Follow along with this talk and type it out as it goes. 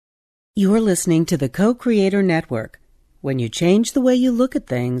You're listening to the Co-Creator Network. When you change the way you look at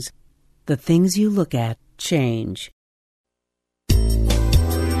things, the things you look at change.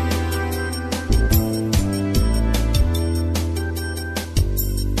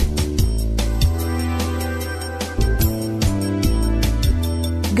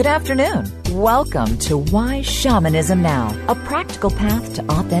 Good afternoon. Welcome to Why Shamanism Now, a practical path to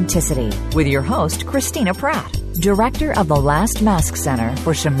authenticity with your host, Christina Pratt, Director of the Last Mask Center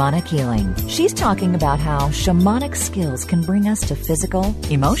for Shamanic Healing. She's talking about how shamanic skills can bring us to physical,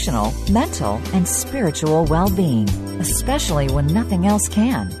 emotional, mental, and spiritual well-being, especially when nothing else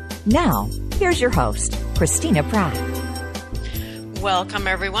can. Now, here's your host, Christina Pratt. Welcome,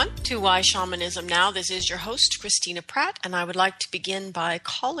 everyone, to Why Shamanism Now. This is your host, Christina Pratt, and I would like to begin by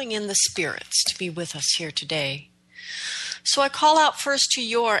calling in the spirits to be with us here today. So I call out first to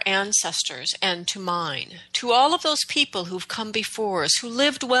your ancestors and to mine, to all of those people who've come before us, who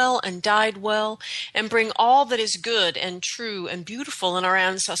lived well and died well, and bring all that is good and true and beautiful in our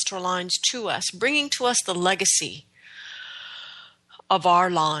ancestral lines to us, bringing to us the legacy of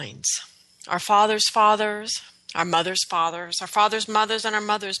our lines, our fathers' fathers, our mothers' fathers, our fathers' mothers, and our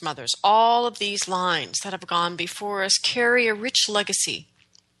mothers' mothers. All of these lines that have gone before us carry a rich legacy.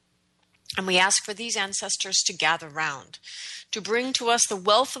 And we ask for these ancestors to gather round, to bring to us the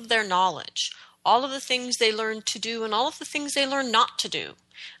wealth of their knowledge, all of the things they learned to do and all of the things they learned not to do,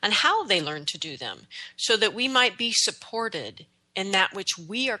 and how they learned to do them, so that we might be supported in that which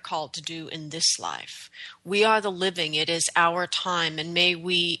we are called to do in this life. We are the living. It is our time, and may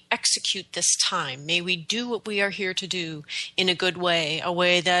we execute this time. May we do what we are here to do in a good way, a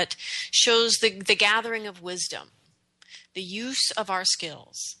way that shows the gathering of wisdom, the use of our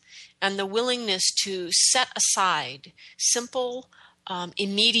skills, and the willingness to set aside simple,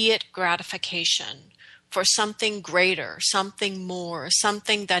 immediate gratification for something greater, something more,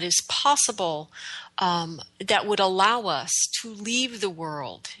 something that is possible, that would allow us to leave the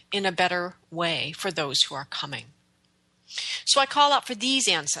world in a better way for those who are coming. So I call out for these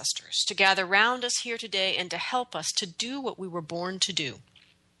ancestors to gather round us here today and to help us to do what we were born to do.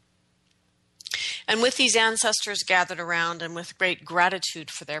 And with these ancestors gathered around and with great gratitude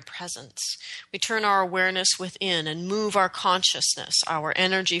for their presence, we turn our awareness within and move our consciousness, our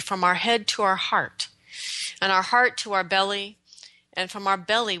energy from our head to our heart, and our heart to our belly. And from our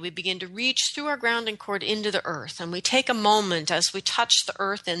belly, we begin to reach through our grounding cord into the earth. And we take a moment as we touch the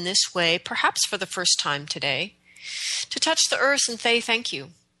earth in this way, perhaps for the first time today, to touch the earth and say thank you,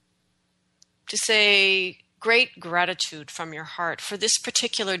 to say great gratitude from your heart for this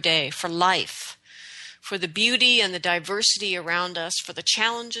particular day, for life, for the beauty and the diversity around us, for the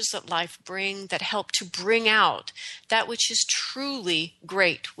challenges that life brings that help to bring out that which is truly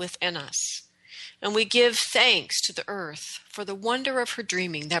great within us. And we give thanks to the earth for the wonder of her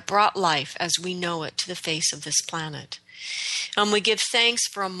dreaming that brought life as we know it to the face of this planet. And we give thanks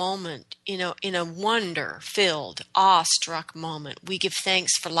for a moment, in a wonder-filled, awe-struck moment. We give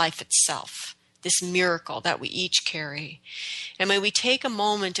thanks for life itself, this miracle that we each carry. And may we take a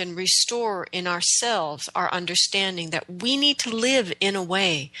moment and restore in ourselves our understanding that we need to live in a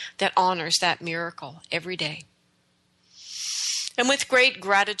way that honors that miracle every day. And with great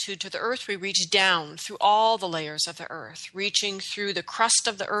gratitude to the earth, we reach down through all the layers of the earth, reaching through the crust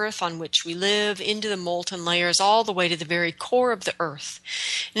of the earth on which we live, into the molten layers, all the way to the very core of the earth.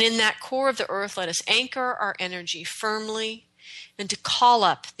 And in that core of the earth, let us anchor our energy firmly and to call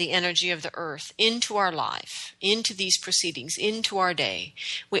up the energy of the earth into our life, into these proceedings, into our day.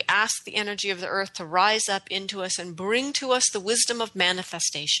 We ask the energy of the earth to rise up into us and bring to us the wisdom of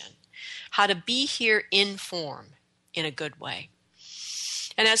manifestation, how to be here in form in a good way.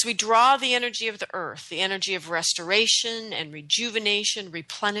 And as we draw the energy of the earth, the energy of restoration and rejuvenation,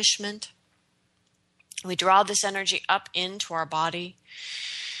 replenishment, we draw this energy up into our body.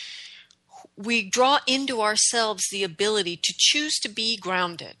 We draw into ourselves the ability to choose to be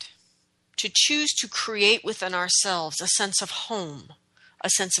grounded, to choose to create within ourselves a sense of home, a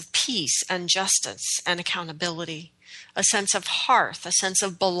sense of peace and justice and accountability, a sense of hearth, a sense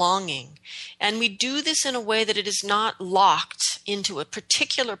of belonging. And we do this in a way that it is not locked into a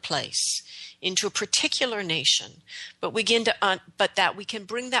particular place, into a particular nation, but that we can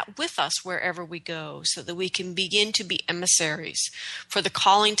bring that with us wherever we go, so that we can begin to be emissaries for the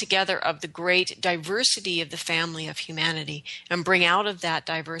calling together of the great diversity of the family of humanity, and bring out of that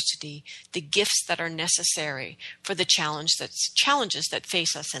diversity the gifts that are necessary for the challenges that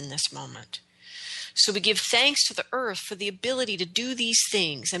face us in this moment. So we give thanks to the earth for the ability to do these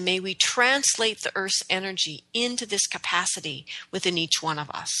things, and may we translate the earth's energy into this capacity within each one of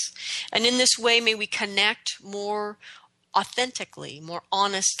us. And in this way, may we connect more authentically, more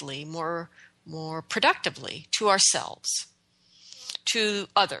honestly, more productively to ourselves, to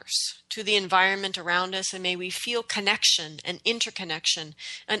others, to the environment around us, and may we feel connection and interconnection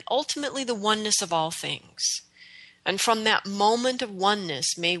and ultimately the oneness of all things. And from that moment of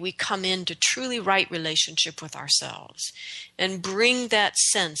oneness, may we come into truly right relationship with ourselves and bring that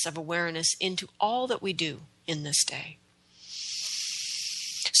sense of awareness into all that we do in this day.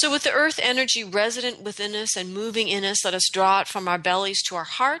 So with the earth energy resident within us and moving in us, let us draw it from our bellies to our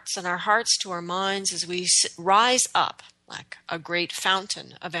hearts and our hearts to our minds as we rise up like a great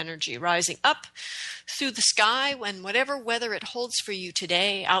fountain of energy, rising up through the sky when whatever weather it holds for you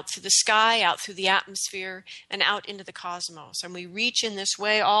today, out through the sky, out through the atmosphere, and out into the cosmos. And we reach in this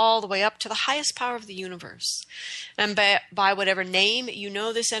way all the way up to the highest power of the universe. And by whatever name you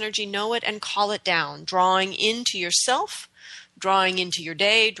know this energy, know it and call it down, drawing into yourself, drawing into your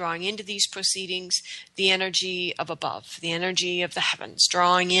day, drawing into these proceedings, the energy of above, the energy of the heavens,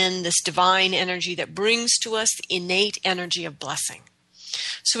 drawing in this divine energy that brings to us the innate energy of blessing.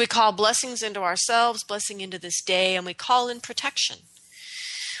 So we call blessings into ourselves, blessing into this day, and we call in protection.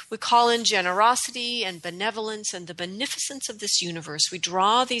 We call in generosity and benevolence and the beneficence of this universe. We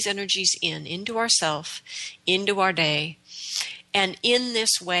draw these energies into ourselves, into our day, and in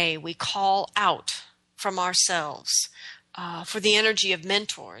this way we call out from ourselves for the energy of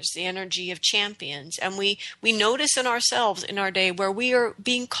mentors, the energy of champions. And we notice in ourselves in our day where we are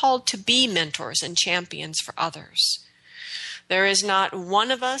being called to be mentors and champions for others. There is not one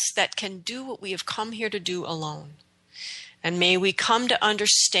of us that can do what we have come here to do alone. And may we come to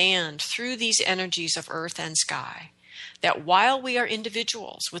understand through these energies of earth and sky that while we are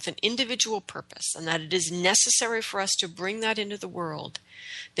individuals with an individual purpose and that it is necessary for us to bring that into the world,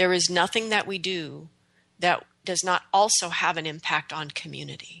 there is nothing that we do that does not also have an impact on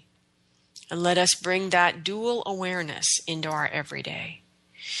community. And let us bring that dual awareness into our everyday.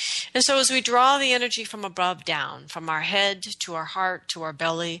 And so as we draw the energy from above down, from our head to our heart to our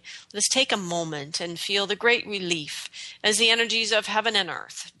belly, let's take a moment and feel the great relief as the energies of heaven and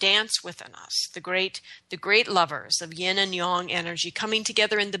earth dance within us, the great lovers of yin and yang energy coming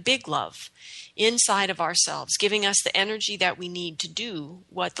together in the big love inside of ourselves, giving us the energy that we need to do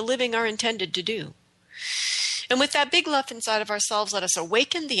what the living are intended to do. And with that big love inside of ourselves, let us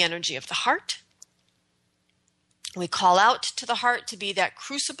awaken the energy of the heart. We call out to the heart to be that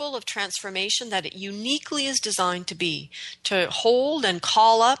crucible of transformation that it uniquely is designed to be, to hold and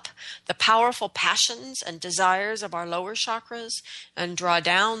call up the powerful passions and desires of our lower chakras and draw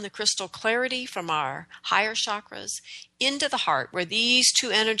down the crystal clarity from our higher chakras into the heart, where these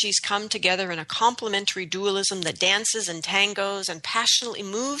two energies come together in a complementary dualism that dances and tangos and passionately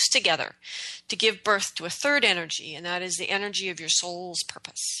moves together to give birth to a third energy, and that is the energy of your soul's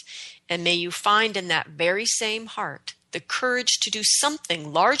purpose. And may you find in that very same heart the courage to do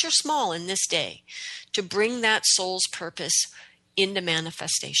something, large or small, in this day to bring that soul's purpose into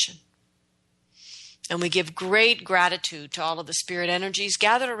manifestation. And we give great gratitude to all of the spirit energies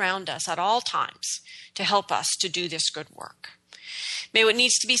gathered around us at all times to help us to do this good work. May what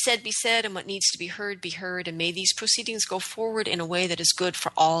needs to be said, and what needs to be heard, and may these proceedings go forward in a way that is good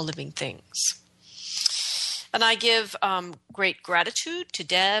for all living things. And I give great gratitude to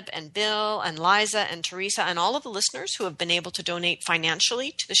Deb and Bill and Liza and Teresa and all of the listeners who have been able to donate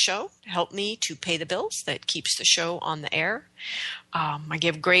financially to the show to help me to pay the bills that keeps the show on the air. I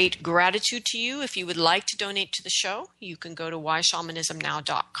give great gratitude to you. If you would like to donate to the show, you can go to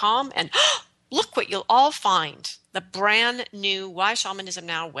whyshamanismnow.com and look what you'll all find. The brand new Why Shamanism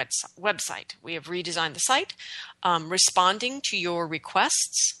Now website. We have redesigned the site, responding to your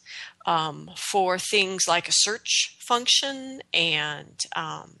requests for things like a search function, and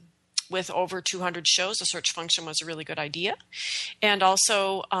with over 200 shows, a search function was a really good idea. And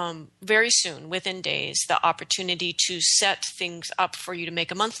also, very soon, within days, the opportunity to set things up for you to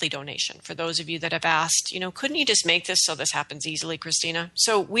make a monthly donation. For those of you that have asked, couldn't you just make this so this happens easily, Christina?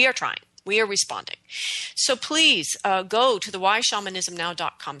 So we are trying. We are responding. So please go to the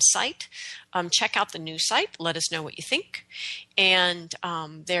whyshamanismnow.com site. Check out the new site. Let us know what you think. And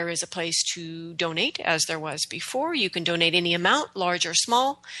there is a place to donate, as there was before. You can donate any amount, large or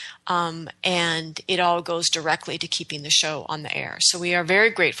small, and it all goes directly to keeping the show on the air. So we are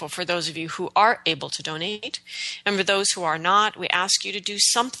very grateful for those of you who are able to donate. And for those who are not, we ask you to do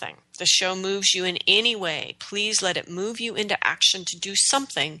something. The show moves you in any way. Please let it move you into action to do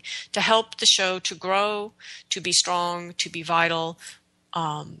something to help the show to grow, to be strong, to be vital,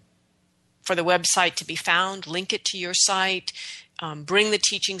 for the website to be found. Link it to your site. Bring the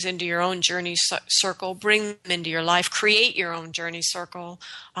teachings into your own journey circle. Bring them into your life. Create your own journey circle.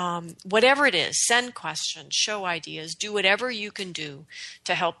 Whatever it is, send questions, show ideas, do whatever you can do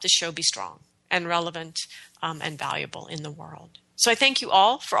to help the show be strong and relevant and valuable in the world. So I thank you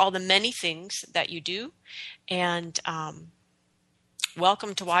all for all the many things that you do. And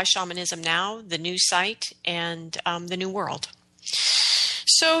welcome to Why Shamanism Now, the new site, and the new world.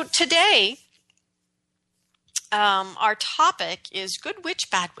 So today, our topic is Good Witch,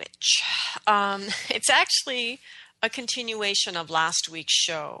 Bad Witch. It's actually a continuation of last week's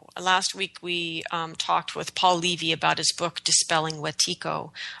show. Last week we talked with Paul Levy about his book, Dispelling Wetiko,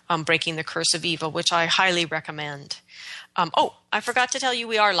 Breaking the Curse of Evil, which I highly recommend. I forgot to tell you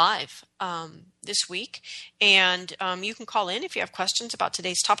we are live this week, and you can call in if you have questions about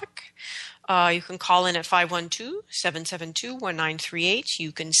today's topic. You can call in at 512-772-1938.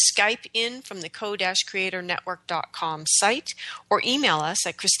 You can Skype in from the co-creatornetwork.com site, or email us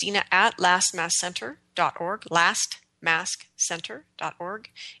at Christina@lastmaskcenter.org, lastmaskcenter.org,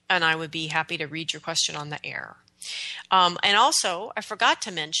 and I would be happy to read your question on the air. And also, I forgot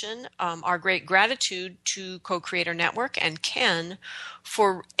to mention our great gratitude to Co-Creator Network and Ken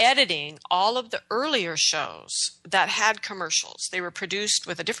for editing all of the earlier shows that had commercials. They were produced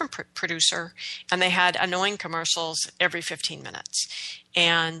with a different producer, and they had annoying commercials every 15 minutes.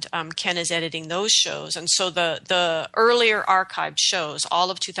 And Ken is editing those shows. And so the earlier archived shows, all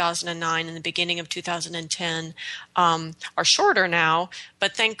of 2009 and the beginning of 2010, are shorter now.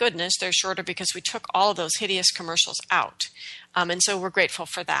 But thank goodness they're shorter because we took all of those hideous commercials out. And so we're grateful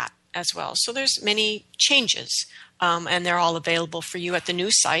for that as well. So there's many changes, and they're all available for you at the new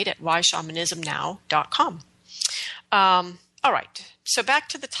site at whyshamanismnow.com. All right. So back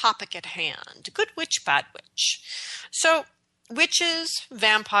to the topic at hand. Good witch, bad witch. So witches,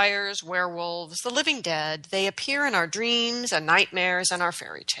 vampires, werewolves, the living dead, they appear in our dreams and nightmares and our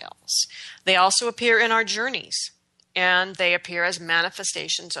fairy tales. They also appear in our journeys, and they appear as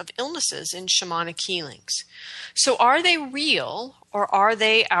manifestations of illnesses in shamanic healings. So are they real, or are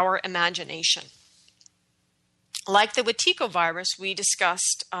they our imagination? Like the Wetiko virus we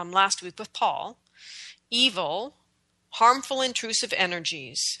discussed last week with Paul, evil, harmful, intrusive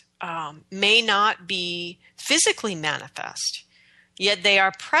energies may not be physically manifest, yet they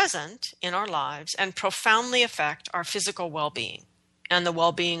are present in our lives and profoundly affect our physical well-being and the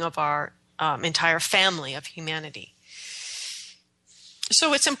well-being of our entire family of humanity.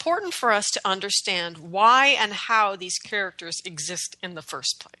 So it's important for us to understand why and how these characters exist in the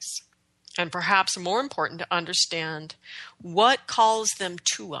first place. And perhaps more important, to understand what calls them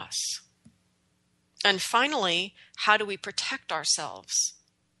to us. And finally, how do we protect ourselves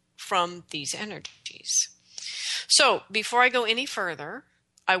from these energies? So before I go any further,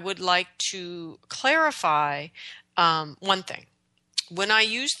 I would like to clarify one thing. When I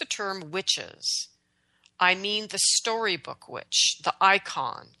use the term witches, I mean the storybook witch, the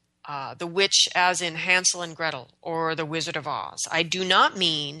icon, the witch as in Hansel and Gretel or the Wizard of Oz. I do not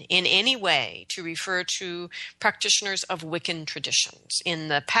mean in any way to refer to practitioners of Wiccan traditions in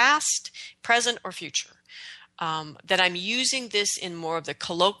the past, present, or future. That I'm using this in more of the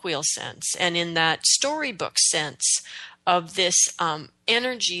colloquial sense and in that storybook sense of this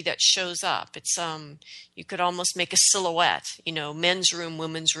energy that shows up. It's you could almost make a silhouette, men's room,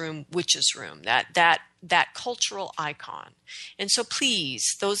 women's room, witch's room, that cultural icon. And so please,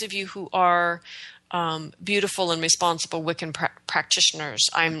 those of you who are beautiful and responsible Wiccan practitioners,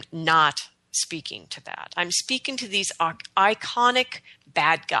 I'm not speaking to that. I'm speaking to these iconic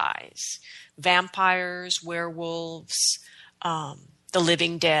bad guys, vampires, werewolves, the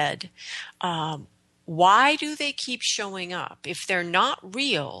living dead. Why do they keep showing up? If they're not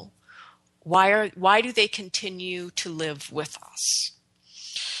real, why do they continue to live with us?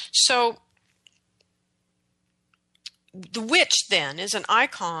 So the witch then is an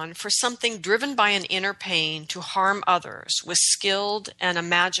icon for something driven by an inner pain to harm others with skilled and a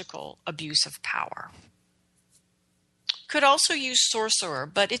magical abuse of power. Could also use sorcerer,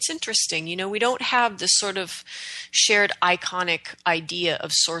 but it's interesting. We don't have this sort of shared iconic idea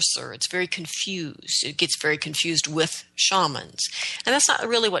of sorcerer. It's very confused. It gets very confused with shamans. And that's not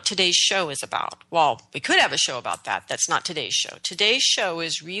really what today's show is about. Well, we could have a show about that. That's not today's show. Today's show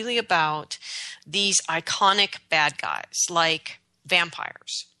is really about these iconic bad guys like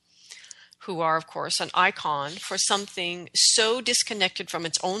vampires, who are, of course, an icon for something so disconnected from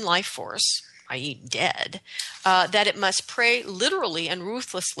its own life force, i.e. dead, that it must prey literally and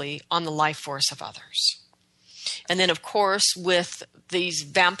ruthlessly on the life force of others. And then, of course, with these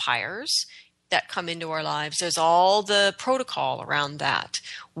vampires that come into our lives, there's all the protocol around that.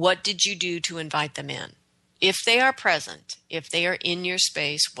 What did you do to invite them in? if they are present, if they are in your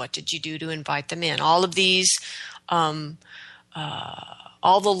space, what did you do to invite them in? All of these, all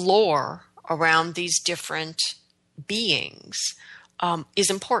the lore around these different beings is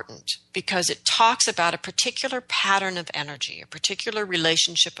important because it talks about a particular pattern of energy, a particular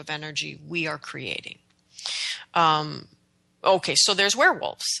relationship of energy we are creating. Okay, so there's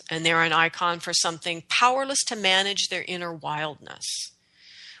werewolves, and they're an icon for something powerless to manage their inner wildness,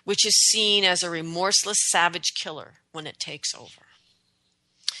 which is seen as a remorseless savage killer when it takes over.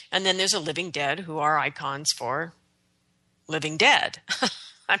 And then there's a living dead, who are icons for living dead.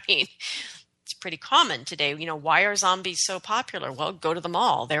 I mean, it's pretty common today. You know, why are zombies so popular? Well, go to the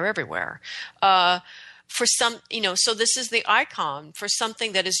mall. They're everywhere. For some, you know, so this is the icon for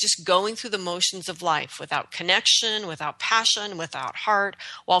something that is just going through the motions of life without connection, without passion, without heart,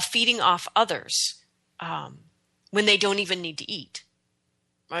 while feeding off others when they don't even need to eat.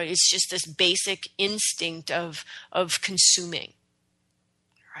 Right? It's just this basic instinct of consuming.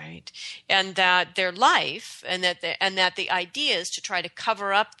 Right, and that their life, and that the idea is to try to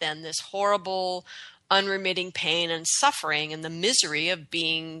cover up then this horrible, unremitting pain and suffering and the misery of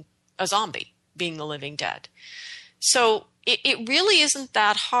being a zombie, being the living dead. So it really isn't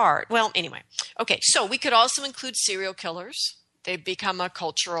that hard. Well, anyway, okay. So we could also include serial killers. They've become a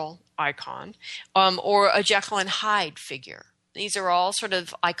cultural icon, or a Jekyll and Hyde figure. These are all sort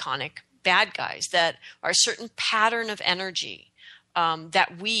of iconic bad guys that are a certain pattern of energy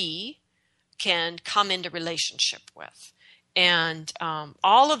that we can come into relationship with. And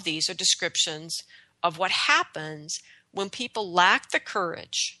all of these are descriptions of what happens when people lack the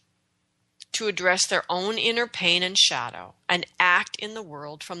courage to address their own inner pain and shadow and act in the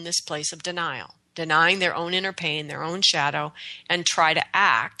world from this place of denial, denying their own inner pain, their own shadow, and try to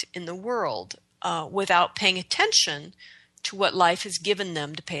act in the world without paying attention to what life has given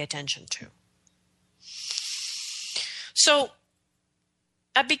them to pay attention to. So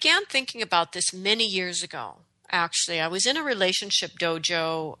I began thinking about this many years ago. Actually, I was in a relationship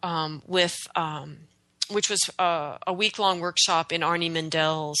dojo which was a week-long workshop in Arnie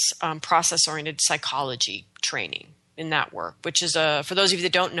Mendel's process-oriented psychology training in that work, which is, for those of you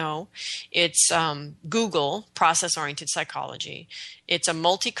that don't know, it's Google process-oriented psychology. It's a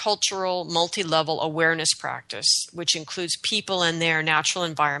multicultural, multi-level awareness practice, which includes people and their natural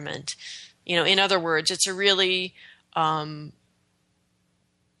environment. You know, in other words, it's a really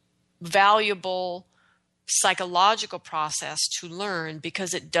valuable psychological process to learn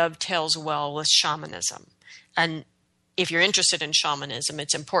because it dovetails well with shamanism. And if you're interested in shamanism,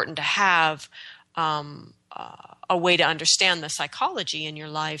 it's important to have a way to understand the psychology in your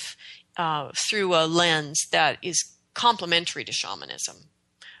life through a lens that is complementary to shamanism,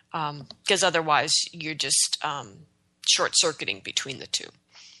 because otherwise you're just short-circuiting between the two.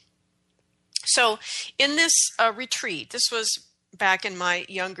 So in this retreat, this was back in my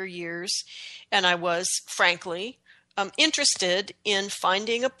younger years, and I was, frankly, interested in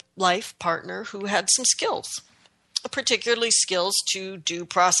finding a life partner who had some skills, particularly skills to do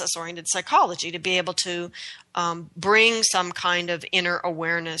process-oriented psychology, to be able to bring some kind of inner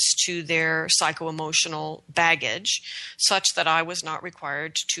awareness to their psycho-emotional baggage, such that I was not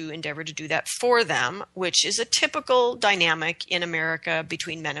required to endeavor to do that for them, which is a typical dynamic in America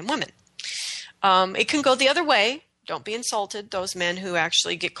between men and women. It can go the other way. Don't be insulted, those men who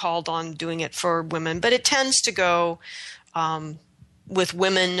actually get called on doing it for women. But it tends to go with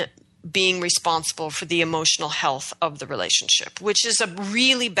women being responsible for the emotional health of the relationship, which is a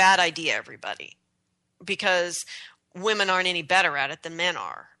really bad idea, everybody, because women aren't any better at it than men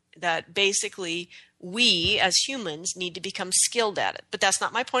are. That basically we as humans need to become skilled at it. But that's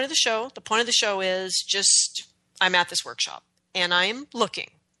not my point of the show. The point of the show is just I'm at this workshop and I'm looking,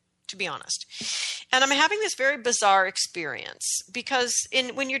 to be honest. And I'm having this very bizarre experience because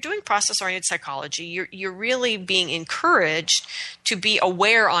when you're doing process-oriented psychology, you're really being encouraged to be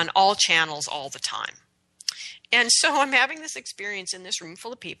aware on all channels all the time. And so I'm having this experience in this room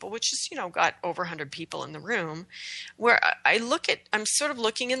full of people, which is, got over 100 people in the room, where I'm sort of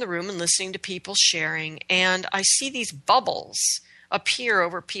looking in the room and listening to people sharing, and I see these bubbles appear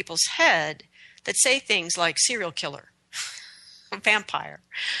over people's head that say things like serial killer, vampire,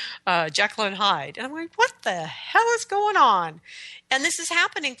 Jekyll and Hyde. And I'm like, what the hell is going on? And this is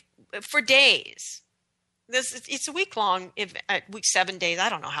happening for days. It's a week long, week 7 days. I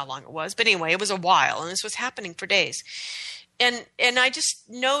don't know how long it was, but anyway, it was a while, and this was happening for days. And I just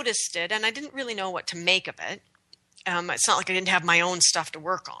noticed it, and I didn't really know what to make of it. It's not like I didn't have my own stuff to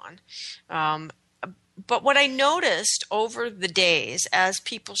work on. But what I noticed over the days as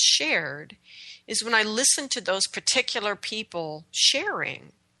people shared is when I listened to those particular people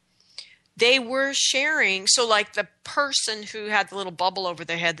sharing, they were sharing. So like the person who had the little bubble over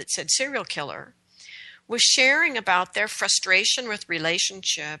their head that said serial killer was sharing about their frustration with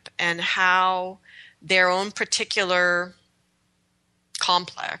relationship and how their own particular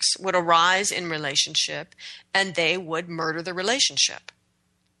complex would arise in relationship and they would murder the relationship.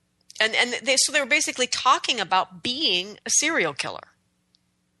 So they were basically talking about being a serial killer.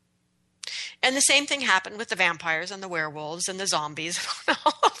 And the same thing happened with the vampires and the werewolves and the zombies and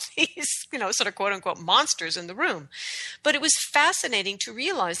all of these, sort of quote unquote monsters in the room. But it was fascinating to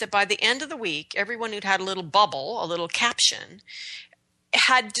realize that by the end of the week, everyone who'd had a little bubble, a little caption,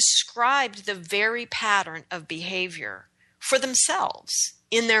 had described the very pattern of behavior for themselves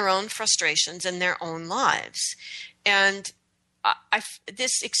in their own frustrations and their own lives. And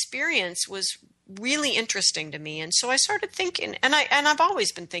this experience was really interesting to me. And so I started thinking, and I've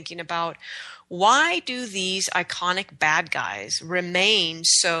always been thinking about, why do these iconic bad guys remain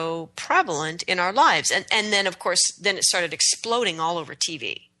so prevalent in our lives? And then, of course, then it started exploding all over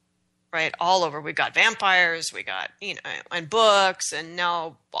TV, right? All over. We got vampires, we got, and books, and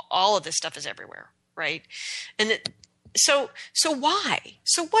now all of this stuff is everywhere, right? And so why?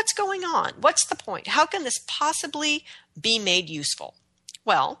 So what's going on? What's the point? How can this possibly be made useful?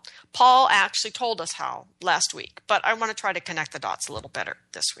 Well, Paul actually told us how last week, but I want to try to connect the dots a little better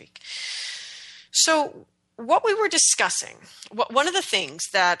this week. So what we were discussing, one of the things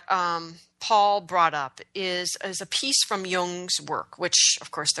that Paul brought up is a piece from Jung's work, which,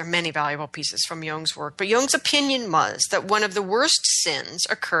 of course, there are many valuable pieces from Jung's work, but Jung's opinion was that one of the worst sins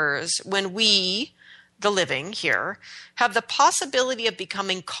occurs when we, the living here, have the possibility of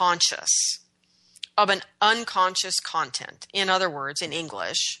becoming conscious of an unconscious content. In other words, in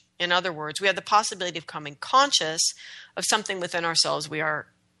English, we have the possibility of becoming conscious of something within ourselves we are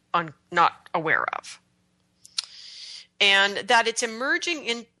not aware of. And that it's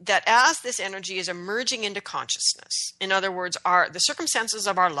emerging that as this energy is emerging into consciousness, in other words, the circumstances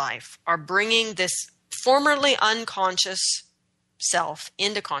of our life are bringing this formerly unconscious self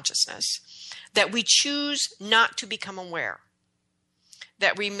into consciousness, that we choose not to become aware.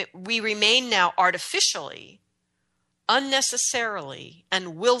 That we remain now artificially, unnecessarily,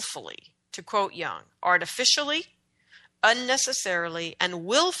 and willfully, to quote Jung, artificially, unnecessarily, and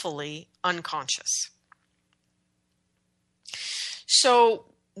willfully unconscious. So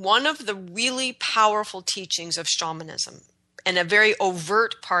one of the really powerful teachings of shamanism, and a very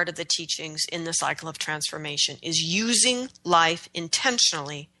overt part of the teachings in the cycle of transformation, is using life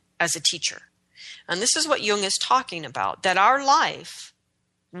intentionally as a teacher. And this is what Jung is talking about, that our life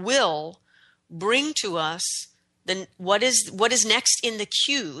will bring to us what is next in the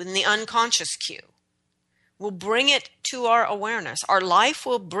queue, in the unconscious queue. We'll bring it to our awareness. Our life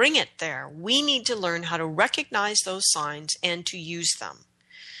will bring it there. We need to learn how to recognize those signs and to use them.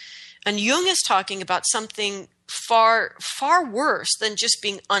 And Jung is talking about something far, far worse than just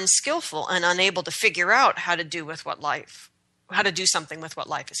being unskillful and unable to figure out how to do something with what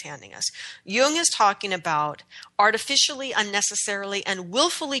life is handing us. Jung is talking about artificially, unnecessarily, and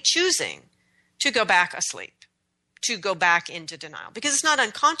willfully choosing to go back asleep, to go back into denial, because it's not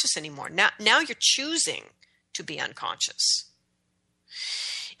unconscious anymore. Now you're choosing to be unconscious.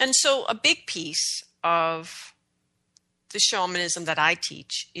 And so a big piece of the shamanism that I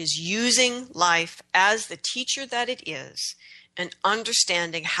teach is using life as the teacher that it is and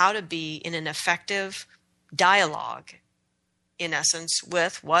understanding how to be in an effective dialogue, in essence,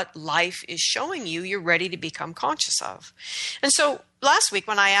 with what life is showing you're ready to become conscious of. And so last week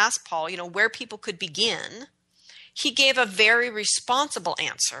when I asked Paul, where people could begin, he gave a very responsible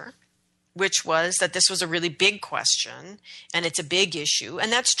answer, which was that this was a really big question and it's a big issue,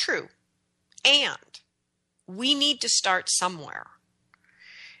 and that's true. And we need to start somewhere.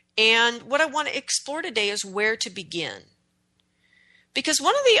 And what I want to explore today is where to begin. Because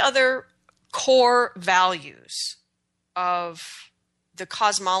one of the other core values of the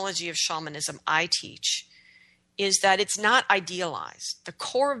cosmology of shamanism I teach is that it's not idealized. The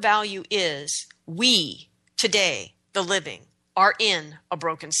core value is we, today, the living, are in a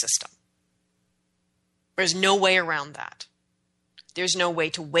broken system. There's no way around that. There's no way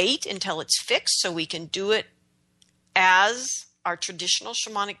to wait until it's fixed so we can do it as our traditional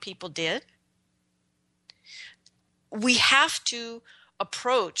shamanic people did. We have to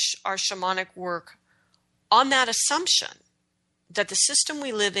approach our shamanic work on that assumption that the system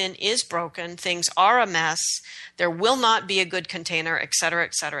we live in is broken, things are a mess, there will not be a good container, et cetera,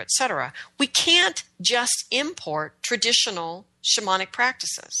 et cetera, et cetera. We can't just import traditional shamanic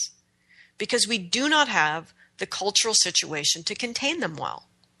practices because we do not have the cultural situation to contain them well.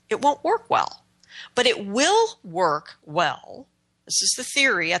 It won't work well, but it will work well. this is the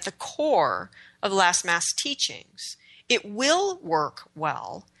theory at the core of Last Mass teachings, it will work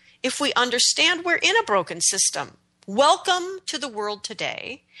well if we understand we're in a broken system. Welcome to the world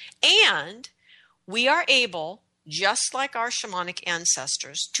today, and we are able, just like our shamanic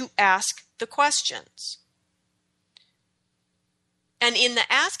ancestors, to ask the questions. And in the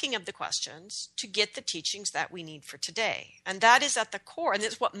asking of the questions, to get the teachings that we need for today. And that is at the core, and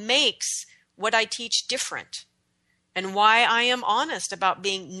it's what makes what I teach different, and why I am honest about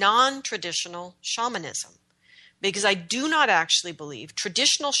being non-traditional shamanism. Because I do not actually believe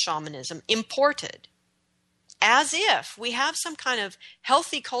traditional shamanism imported, as if we have some kind of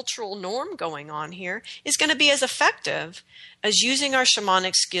healthy cultural norm going on here, is going to be as effective as using our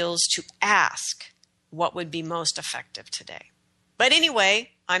shamanic skills to ask what would be most effective today. But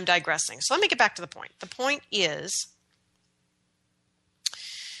anyway, I'm digressing. So let me get back to the point. The point is,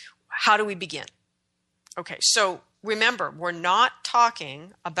 how do we begin? Okay, so remember, we're not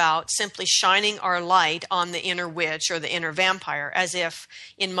talking about simply shining our light on the inner witch or the inner vampire as if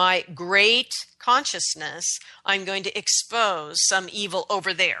in my great consciousness, I'm going to expose some evil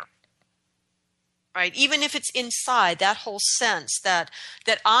over there. Right? Even if it's inside, that whole sense that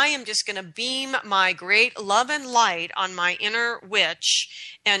I am just going to beam my great love and light on my inner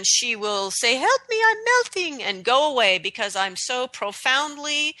witch, and she will say, "Help me, I'm melting," and go away because I'm so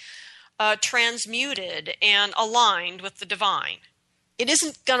profoundly transmuted and aligned with the divine. It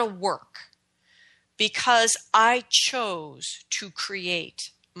isn't going to work because I chose to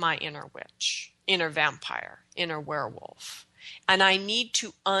create my inner witch, inner vampire, inner werewolf, and I need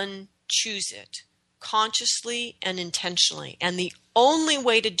to unchoose it consciously and intentionally. And the only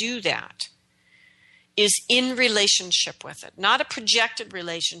way to do that is in relationship with it, not a projected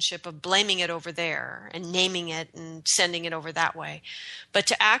relationship of blaming it over there and naming it and sending it over that way, but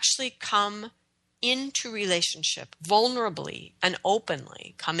to actually come into relationship vulnerably and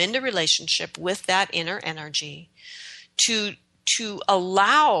openly, come into relationship with that inner energy to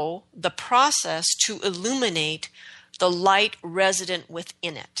allow the process to illuminate the light resident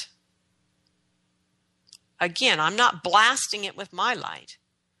within it. Again, I'm not blasting it with my light,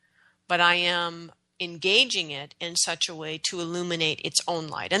 but I am engaging it in such a way to illuminate its own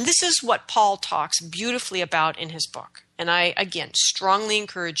light. And this is what Paul talks beautifully about in his book. And I, again, strongly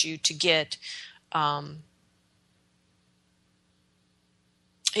encourage you to get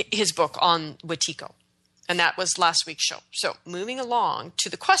his book on Wetiko. And that was last week's show. So moving along to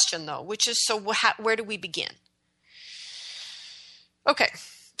the question, though, which is, so where do we begin? Okay,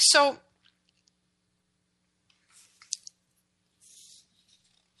 so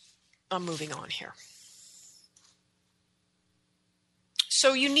I'm moving on here.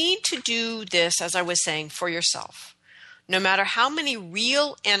 So you need to do this, as I was saying, for yourself. No matter how many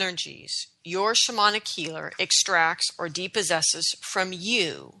real energies your shamanic healer extracts or depossesses from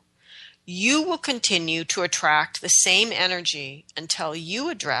you, you will continue to attract the same energy until you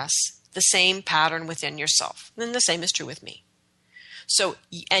address the same pattern within yourself. And the same is true with me. So,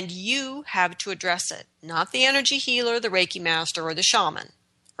 and you have to address it, not the energy healer, the Reiki master, or the shaman,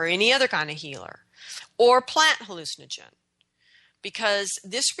 or any other kind of healer, or plant hallucinogen, because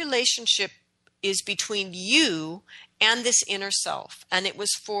this relationship is between you and this inner self, and it was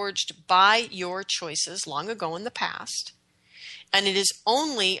forged by your choices long ago in the past, and it is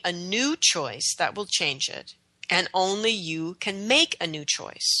only a new choice that will change it, and only you can make a new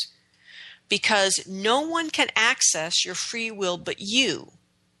choice, because no one can access your free will but you.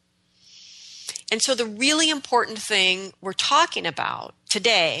 And so the really important thing we're talking about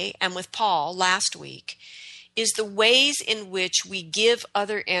today and with Paul last week is the ways in which we give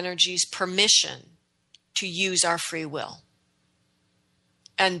other energies permission to use our free will.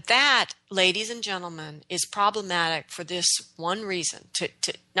 And that, ladies and gentlemen, is problematic for this one reason, to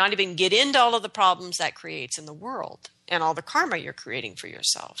not even get into all of the problems that creates in the world and all the karma you're creating for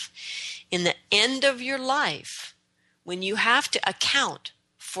yourself. In the end of your life, when you have to account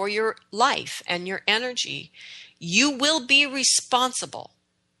for your life and your energy, you will be responsible,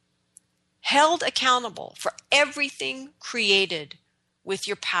 held accountable for everything created with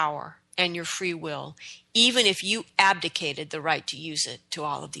your power and your free will, even if you abdicated the right to use it to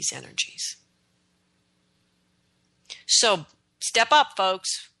all of these energies. So step up,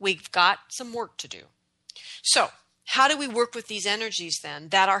 folks. We've got some work to do. So how do we work with these energies then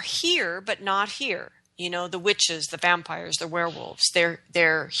that are here but not here? You know, the witches, the vampires, the werewolves,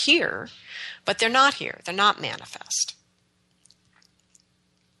 they're here, but they're not here. They're not manifest.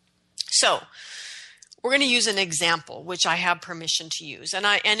 So we're going to use an example, which I have permission to use, and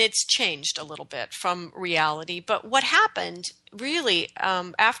it's changed a little bit from reality. But what happened really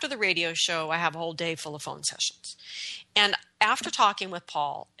after the radio show, I have a whole day full of phone sessions, and after talking with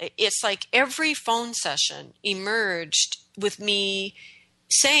Paul, it's like every phone session emerged with me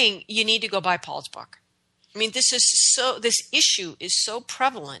saying, "You need to go buy Paul's book." I mean, this issue is so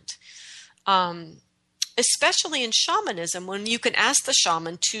prevalent. Especially in shamanism, when you can ask the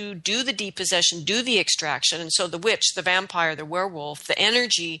shaman to do the depossession, do the extraction. And so the witch, the vampire, the werewolf, the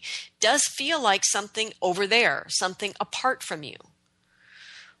energy does feel like something over there, something apart from you.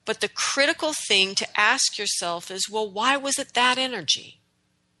 But the critical thing to ask yourself is, well, why was it that energy?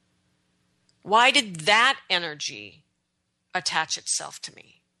 Why did that energy attach itself to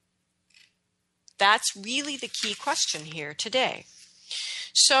me? That's really the key question here today.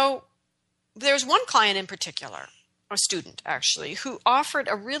 So there's one client in particular, a student actually, who offered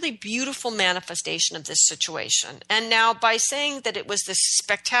a really beautiful manifestation of this situation. And now by saying that it was this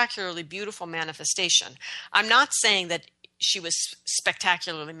spectacularly beautiful manifestation, I'm not saying that she was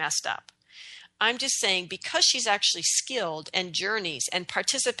spectacularly messed up. I'm just saying because she's actually skilled and journeys and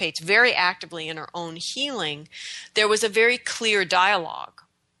participates very actively in her own healing, there was a very clear dialogue,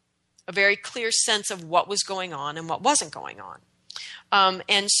 a very clear sense of what was going on and what wasn't going on.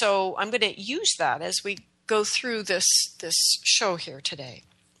 And so I'm going to use that as we go through this show here today.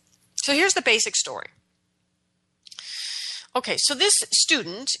 So here's the basic story. Okay, so this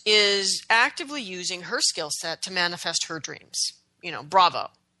student is actively using her skill set to manifest her dreams.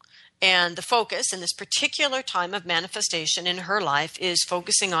 Bravo. And the focus in this particular time of manifestation in her life is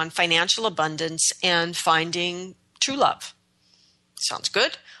focusing on financial abundance and finding true love. Sounds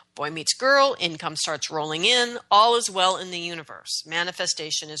good. Boy meets girl, income starts rolling in, all is well in the universe.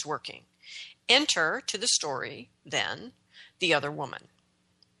 Manifestation is working. Enter to the story, then, the other woman.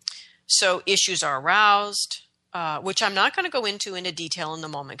 So issues are aroused, which I'm not going to go into detail in the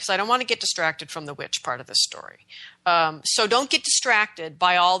moment because I don't want to get distracted from the witch part of the story. So don't get distracted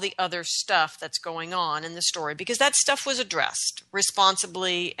by all the other stuff that's going on in the story because that stuff was addressed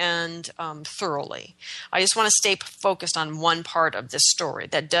responsibly and thoroughly. I just want to stay focused on one part of this story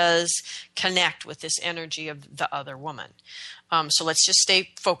that does connect with this energy of the other woman. So let's just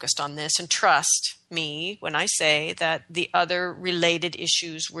stay focused on this and trust me when I say that the other related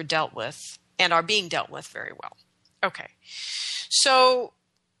issues were dealt with and are being dealt with very well. Okay, so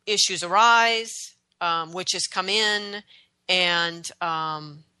issues arise, witches come in, and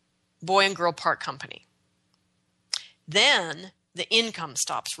boy and girl part company. Then the income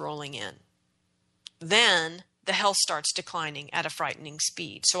stops rolling in. Then the health starts declining at a frightening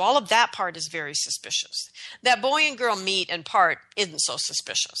speed. So all of that part is very suspicious. That boy and girl meet and part isn't so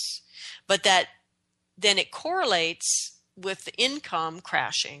suspicious. But that then it correlates with the income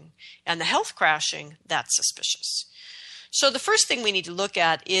crashing and the health crashing, that's suspicious. So the first thing we need to look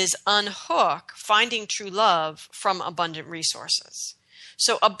at is unhook finding true love from abundant resources.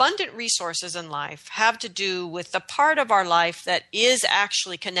 So abundant resources in life have to do with the part of our life that is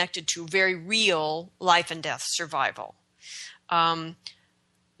actually connected to very real life and death survival.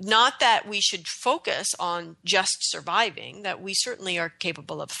 Not that we should focus on just surviving, that we certainly are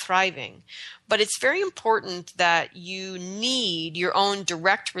capable of thriving, but it's very important that you need your own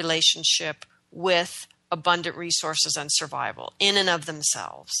direct relationship with abundant resources and survival in and of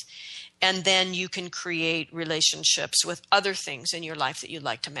themselves. And then you can create relationships with other things in your life that you'd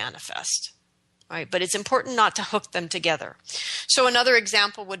like to manifest. Right? But it's important not to hook them together. So another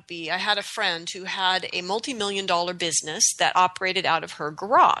example would be I had a friend who had a multi-million-dollar business that operated out of her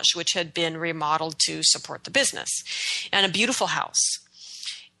garage, which had been remodeled to support the business, and a beautiful house.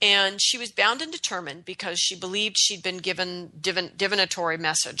 And she was bound and determined because she believed she'd been given divinatory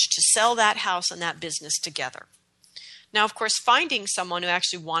message to sell that house and that business together. Now, of course, finding someone who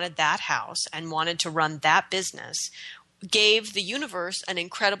actually wanted that house and wanted to run that business gave the universe an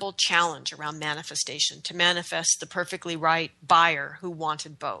incredible challenge around manifestation to manifest the perfectly right buyer who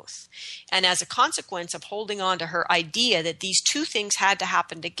wanted both. And as a consequence of holding on to her idea that these two things had to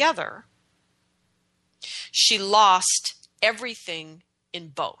happen together, she lost everything in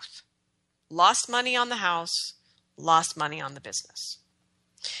both. Lost money on the house, lost money on the business.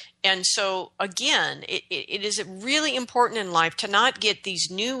 And so, again, it is really important in life to not get these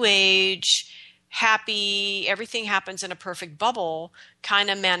new age, happy, everything happens in a perfect bubble kind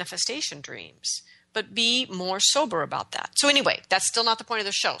of manifestation dreams, but be more sober about that. So anyway, that's still not the point of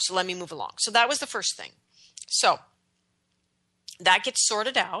the show. So let me move along. So that was the first thing. So that gets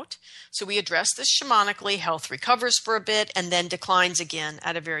sorted out. So we address this shamanically, health recovers for a bit and then declines again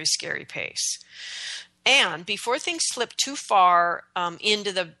at a very scary pace. And before things slip too far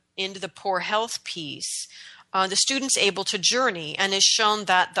into the into the poor health piece, the student's able to journey and is shown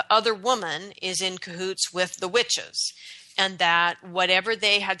that the other woman is in cahoots with the witches, and that whatever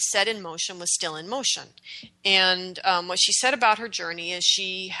they had set in motion was still in motion. And what she said about her journey is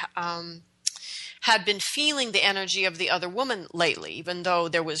she had been feeling the energy of the other woman lately, even though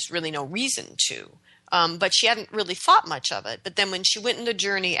there was really no reason to. But she hadn't really thought much of it. But then when she went in the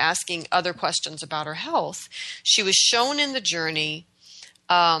journey asking other questions about her health, she was shown in the journey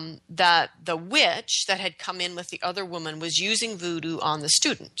that the witch that had come in with the other woman was using voodoo on the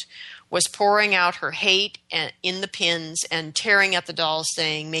student, was pouring out her hate in the pins and tearing at the dolls,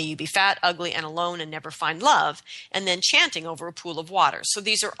 saying, "May you be fat, ugly, and alone and never find love," and then chanting over a pool of water. So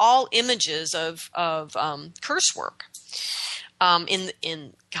these are all images of curse work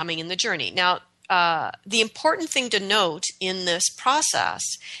in coming in the journey. Now, the important thing to note in this process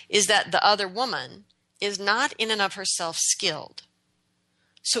is that the other woman is not in and of herself skilled.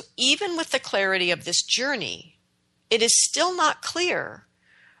 So even with the clarity of this journey, it is still not clear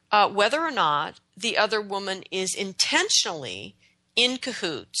whether or not the other woman is intentionally in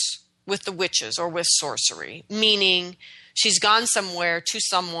cahoots with the witches or with sorcery, meaning she's gone somewhere to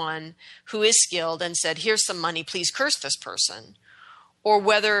someone who is skilled and said, "Here's some money, please curse this person," or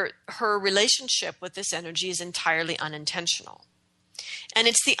whether her relationship with this energy is entirely unintentional. And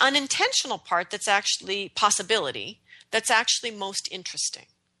it's the unintentional part that's actually possibility, that's actually most interesting.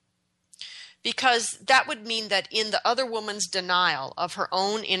 Because that would mean that in the other woman's denial of her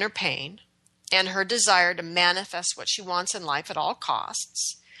own inner pain and her desire to manifest what she wants in life at all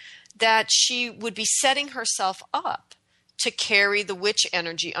costs, that she would be setting herself up to carry the witch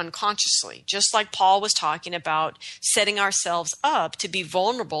energy unconsciously, just like Paul was talking about setting ourselves up to be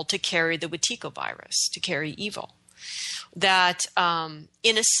vulnerable to carry the Wetiko virus, to carry evil. That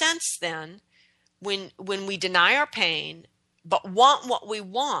in a sense then, when we deny our pain, but want what we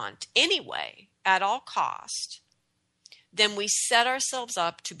want anyway at all cost, then we set ourselves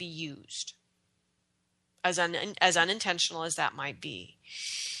up to be used, as unintentional as that might be.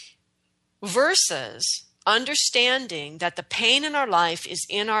 Versus understanding that the pain in our life is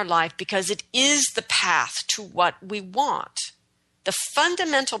in our life because it is the path to what we want. The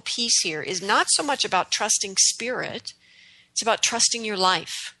fundamental piece here is not so much about trusting spirit, it's about trusting your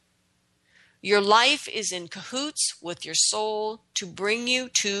life. Your life is in cahoots with your soul to bring you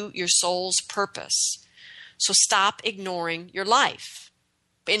to your soul's purpose. So stop ignoring your life.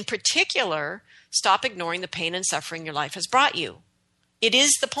 In particular, stop ignoring the pain and suffering your life has brought you. It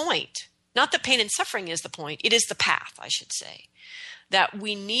is the point. Not that pain and suffering is the point. It is the path, I should say. That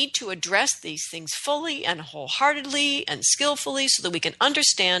we need to address these things fully and wholeheartedly and skillfully so that we can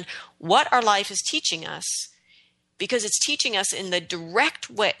understand what our life is teaching us, because it's teaching us in the direct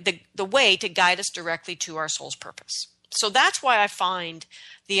way, the way to guide us directly to our soul's purpose. So that's why I find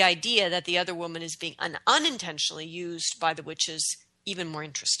the idea that the other woman is being unintentionally used by the witches even more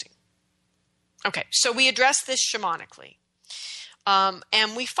interesting. Okay, so we address this shamanically.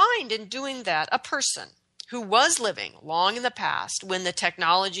 And we find in doing that a person who was living long in the past when the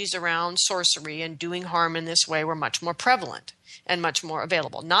technologies around sorcery and doing harm in this way were much more prevalent and much more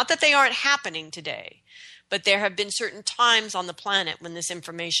available. Not that they aren't happening today, but there have been certain times on the planet when this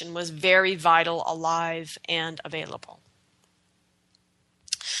information was very vital, alive, and available.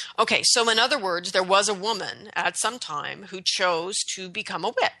 Okay, so in other words, there was a woman at some time who chose to become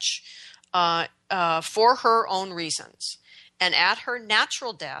a witch for her own reasons. And at her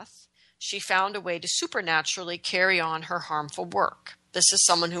natural death, she found a way to supernaturally carry on her harmful work. This is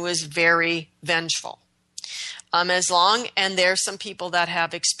someone who is very vengeful. And there's some people that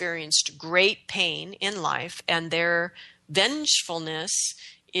have experienced great pain in life, and their vengefulness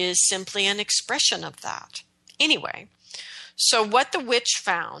is simply an expression of that. Anyway, so what the witch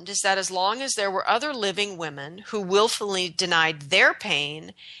found is that as long as there were other living women who willfully denied their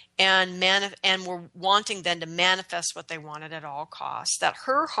pain and were wanting then to manifest what they wanted at all costs, that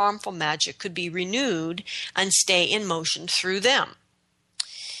her harmful magic could be renewed and stay in motion through them.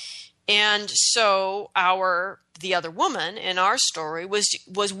 And so the other woman in our story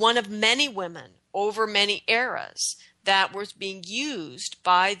was one of many women over many eras that was being used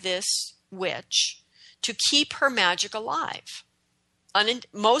by this witch to keep her magic alive,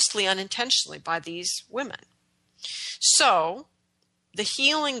 mostly unintentionally by these women. So the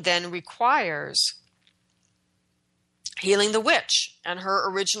healing then requires healing the witch and her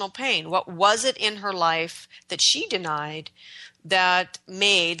original pain. What was it in her life that she denied that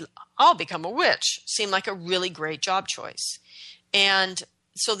made "I'll become a witch" seem like a really great job choice? And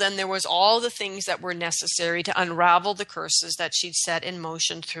so then there was all the things that were necessary to unravel the curses that she'd set in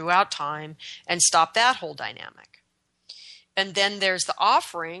motion throughout time and stop that whole dynamic. And then there's the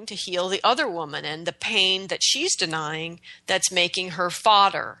offering to heal the other woman and the pain that she's denying that's making her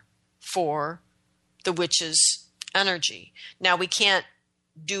fodder for the witch's energy. Now, we can't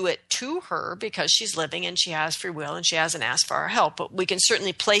do it to her because she's living and she has free will and she hasn't asked for our help, but we can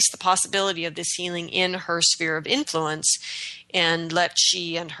certainly place the possibility of this healing in her sphere of influence and let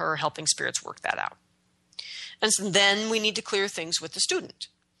she and her helping spirits work that out. And so then we need to clear things with the student.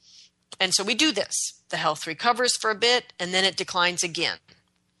 And so we do this. The health recovers for a bit, and then it declines again.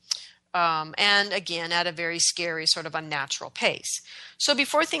 And again, at a very scary, sort of unnatural pace. So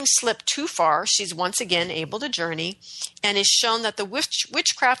before things slip too far, she's once again able to journey and is shown that the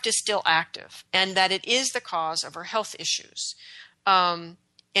witchcraft is still active and that it is the cause of her health issues. And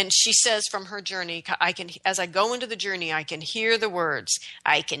she says from her journey, as I go into the journey, I can hear the words,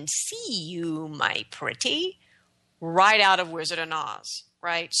 "I can see you, my pretty," right out of Wizard of Oz.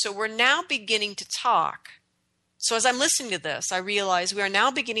 Right? So we're now beginning to talk. So as I'm listening to this, I realize we are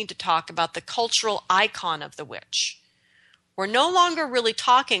now beginning to talk about the cultural icon of the witch. We're no longer really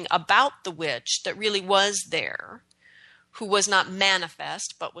talking about the witch that really was there, who was not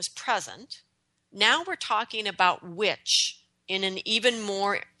manifest but was present. Now we're talking about witch in an even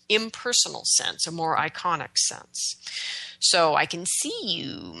more impersonal sense, a more iconic sense. So I can see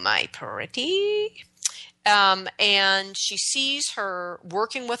you, my pretty. And she sees her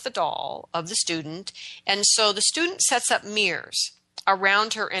working with the doll of the student. And so the student sets up mirrors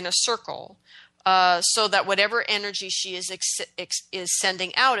around her in a circle so that whatever energy she is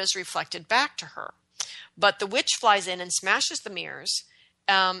sending out is reflected back to her. But the witch flies in and smashes the mirrors.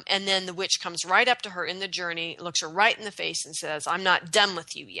 And then the witch comes right up to her in the journey, looks her right in the face and says, "I'm not done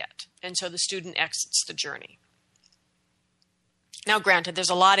with you yet." And so the student exits the journey. Now, granted, there's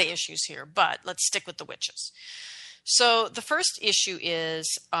a lot of issues here, but let's stick with the witches. So the first issue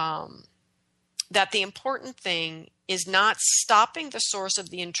is that the important thing is not stopping the source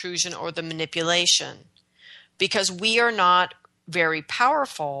of the intrusion or the manipulation, because we are not very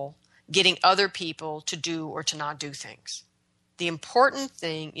powerful getting other people to do or to not do things. The important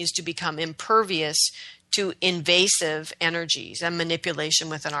thing is to become impervious to invasive energies and manipulation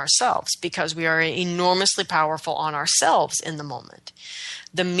within ourselves, because we are enormously powerful on ourselves in the moment.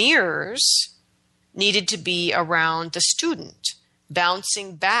 The mirrors needed to be around the student,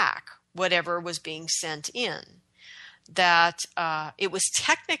 bouncing back whatever was being sent in. That it was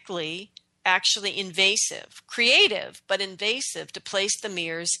technically actually invasive, creative, but invasive to place the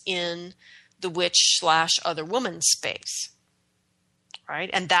mirrors in the witch/other woman's space, right?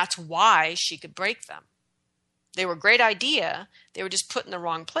 And that's why she could break them. They were a great idea. They were just put in the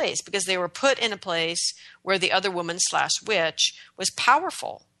wrong place, because they were put in a place where the other woman/witch was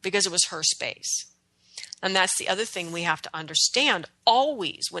powerful because it was her space. And that's the other thing we have to understand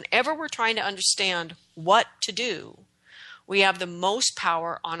always. Whenever we're trying to understand what to do, we have the most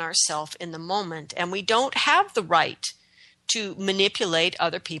power on ourselves in the moment, and we don't have the right to manipulate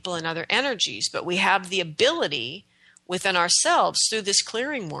other people and other energies, but we have the ability within ourselves through this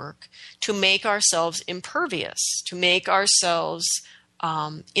clearing work to make ourselves impervious, to make ourselves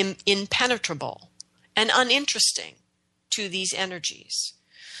impenetrable and uninteresting to these energies.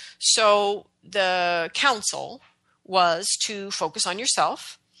 So the counsel was to focus on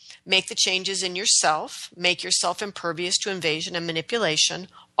yourself, make the changes in yourself, make yourself impervious to invasion and manipulation,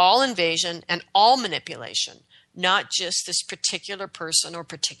 all invasion and all manipulation, not just this particular person or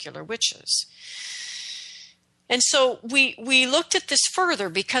particular witches. And so we looked at this further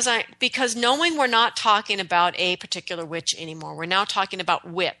because knowing we're not talking about a particular witch anymore, we're now talking about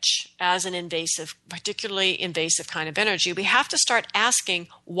witch as an invasive, particularly invasive kind of energy. We have to start asking,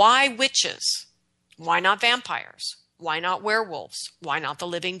 why witches? Why not vampires? Why not werewolves? Why not the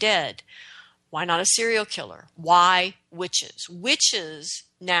living dead? Why not a serial killer? Why witches? Witches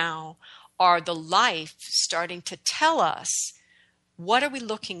now are the life starting to tell us, what are we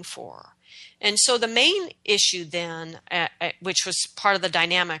looking for? And so the main issue then, which was part of the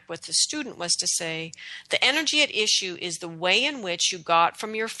dynamic with the student, was to say, the energy at issue is the way in which you got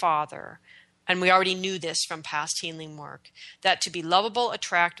from your father, and we already knew this from past healing work, that to be lovable,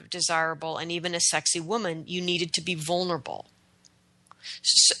 attractive, desirable, and even a sexy woman, you needed to be vulnerable.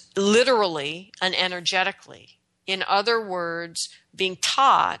 So, literally and energetically. In other words, being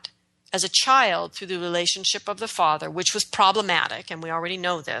taught as a child through the relationship of the father, which was problematic, and we already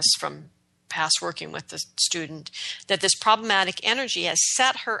know this from past working with the student, that this problematic energy has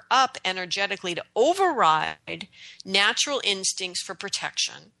set her up energetically to override natural instincts for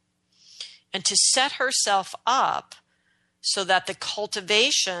protection and to set herself up so that the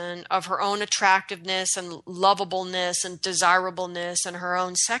cultivation of her own attractiveness and lovableness and desirableness and her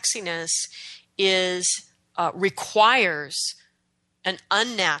own sexiness is requires an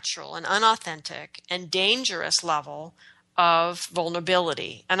unnatural and unauthentic and dangerous level of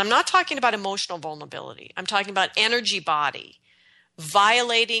vulnerability. And I'm not talking about emotional vulnerability. I'm talking about energy body,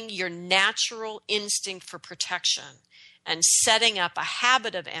 violating your natural instinct for protection and setting up a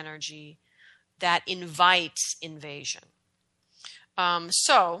habit of energy that invites invasion.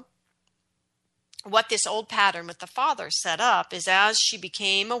 So what this old pattern with the father set up is, as she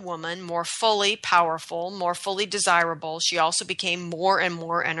became a woman more fully powerful, more fully desirable, she also became more and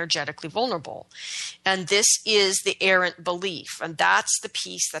more energetically vulnerable. And this is the errant belief, and that's the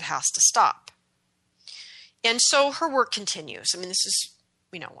piece that has to stop. And so her work continues. I mean, this is,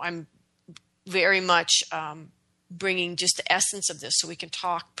 I'm very much bringing just the essence of this so we can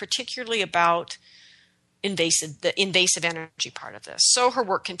talk particularly about the invasive energy part of this. So her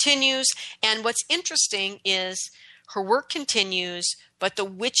work continues, and what's interesting is her work continues, but the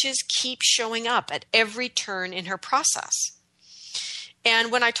witches keep showing up at every turn in her process.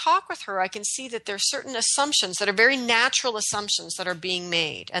 And when I talk with her, I can see that there are certain assumptions that are very natural assumptions that are being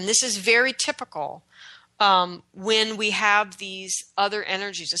made. And this is very typical when we have these other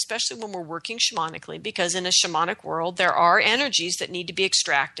energies, especially when we're working shamanically, because in a shamanic world, there are energies that need to be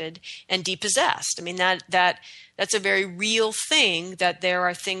extracted and depossessed. I mean, that's a very real thing, that there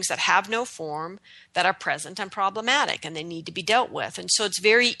are things that have no form that are present and problematic, and they need to be dealt with. And so it's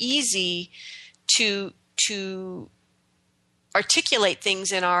very easy to articulate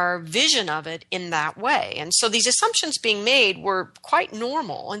things in our vision of it in that way. And so these assumptions being made were quite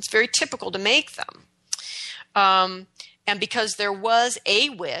normal, and it's very typical to make them. And because there was a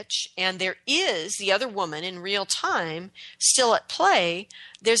witch and there is the other woman in real time still at play,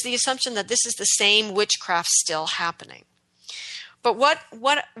 there's the assumption that this is the same witchcraft still happening. But what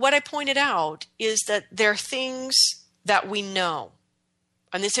I pointed out is that there are things that we know.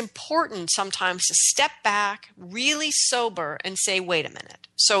 And it's important sometimes to step back, really sober, and say, wait a minute.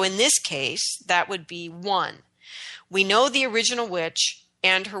 So in this case, that would be 1. We know the original witch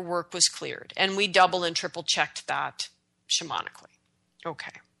and her work was cleared. And we double and triple checked that shamanically.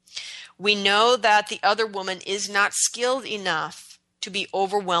 Okay. We know that the other woman is not skilled enough to be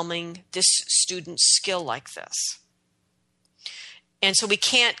overwhelming this student's skill like this. And so we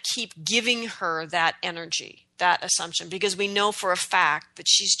can't keep giving her that energy, that assumption, because we know for a fact that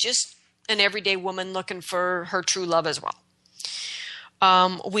she's just an everyday woman looking for her true love as well.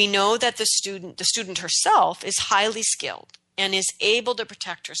 We know that the student herself is highly skilled and is able to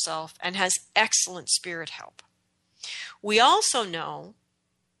protect herself and has excellent spirit help. We also know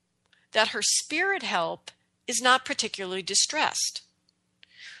that her spirit help is not particularly distressed.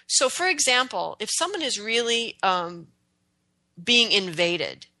 So, for example, if someone is really being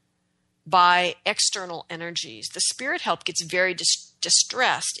invaded by external energies, the spirit help gets very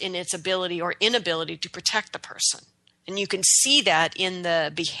distressed in its ability or inability to protect the person. And you can see that in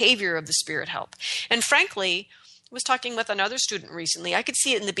the behavior of the spirit help. And frankly, I was talking with another student recently. I could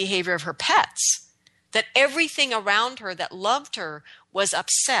see it in the behavior of her pets, that everything around her that loved her was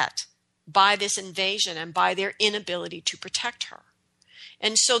upset by this invasion and by their inability to protect her.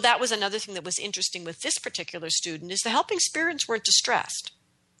 And so that was another thing that was interesting with this particular student, is the helping spirits weren't distressed.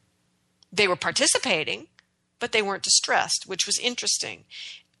 They were participating, but they weren't distressed, which was interesting.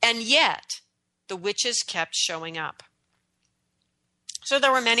 And yet, the witches kept showing up. So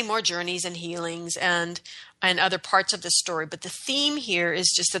there were many more journeys and healings and other parts of the story. But the theme here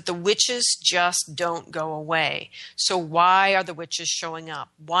is just that the witches just don't go away. So why are the witches showing up?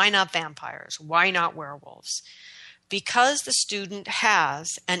 Why not vampires? Why not werewolves? Because the student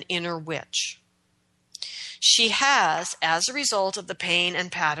has an inner witch. She has, as a result of the pain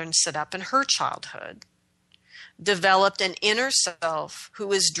and patterns set up in her childhood, developed an inner self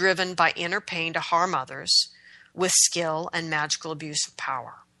who is driven by inner pain to harm others with skill and magical abuse of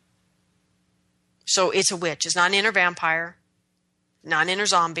power. So it's a witch. It's not an inner vampire, not an inner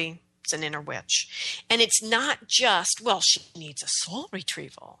zombie. It's an inner witch. And it's not just, well, she needs a soul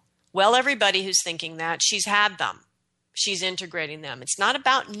retrieval. Well, everybody who's thinking that, she's had them. She's integrating them. It's not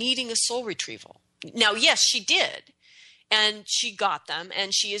about needing a soul retrieval. Now, yes, she did. And she got them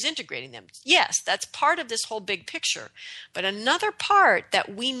and she is integrating them. Yes, that's part of this whole big picture. But another part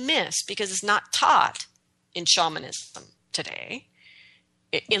that we miss because it's not taught in shamanism today,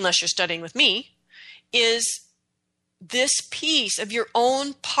 unless you're studying with me, is this piece of your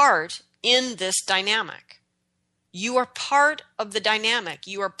own part in this dynamic. You are part of the dynamic.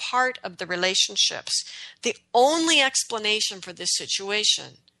 You are part of the relationships. The only explanation for this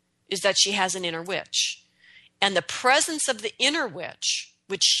situation is that she has an inner witch. And the presence of the inner witch,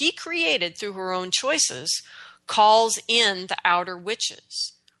 which she created through her own choices, calls in the outer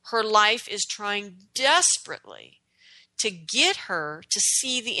witches. her life is trying desperately to get her to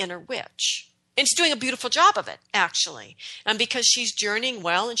see the inner witch. And she's doing a beautiful job of it, actually. And because she's journeying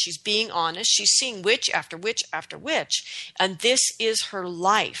well and she's being honest, she's seeing witch after witch after witch. And this is her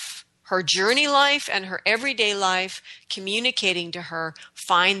life, her journey life and her everyday life, communicating to her,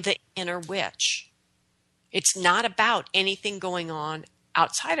 find the inner witch. It's not about anything going on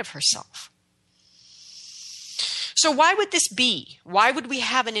outside of herself. So why would this be? Why would we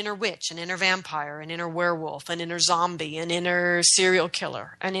have an inner witch, an inner vampire, an inner werewolf, an inner zombie, an inner serial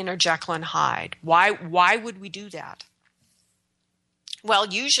killer, an inner Jekyll and Hyde? Why would we do that? Well,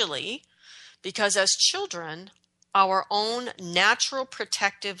 usually because as children, our own natural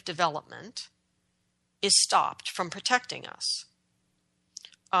protective development is stopped from protecting us.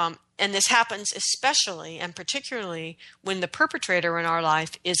 And this happens especially and particularly when the perpetrator in our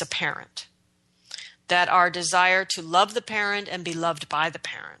life is a parent. That our desire to love the parent and be loved by the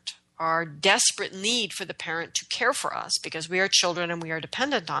parent, our desperate need for the parent to care for us because we are children and we are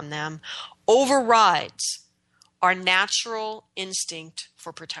dependent on them, overrides our natural instinct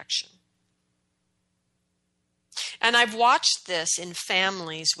for protection. And I've watched this in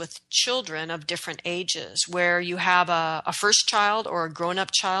families with children of different ages where you have a first child or a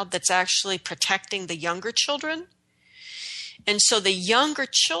grown-up child that's actually protecting the younger children. And so the younger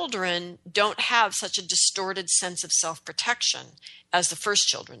children don't have such a distorted sense of self-protection as the first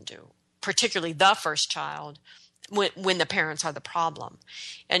children do, particularly the first child when the parents are the problem.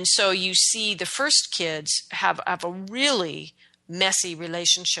 And so you see the first kids have a really messy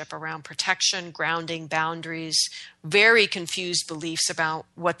relationship around protection, grounding, boundaries, very confused beliefs about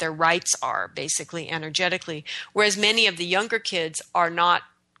what their rights are, basically energetically, whereas many of the younger kids are not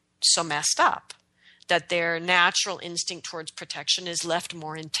so messed up, that their natural instinct towards protection is left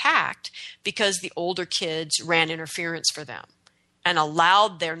more intact because the older kids ran interference for them and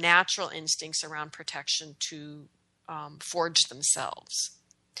allowed their natural instincts around protection to forge themselves.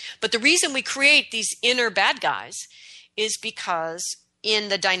 But the reason we create these inner bad guys is because in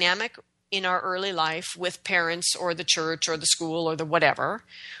the dynamic in our early life with parents or the church or the school or the whatever,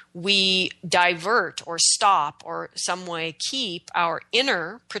 we divert or stop or some way keep our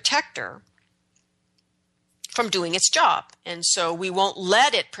inner protector from doing its job. And so we won't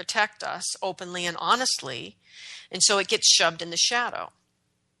let it protect us openly and honestly. And so it gets shoved in the shadow.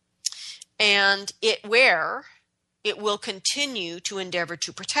 And it will continue to endeavor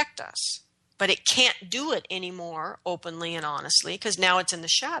to protect us. But it can't do it anymore openly and honestly because now it's in the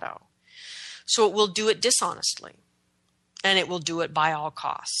shadow. So it will do it dishonestly. And it will do it by all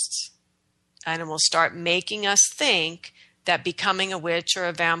costs. And it will start making us think that becoming a witch or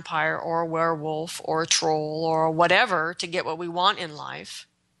a vampire or a werewolf or a troll or whatever to get what we want in life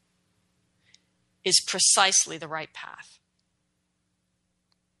is precisely the right path.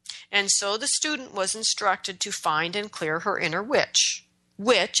 And so the student was instructed to find and clear her inner witch,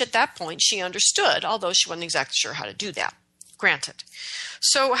 which at that point she understood, although she wasn't exactly sure how to do that. Granted.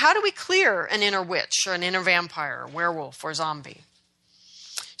 So how do we clear an inner witch or an inner vampire, werewolf, or zombie?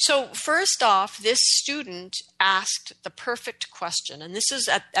 So first off, this student asked the perfect question. And this is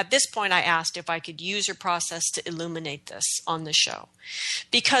at this point I asked if I could use your process to illuminate this on the show.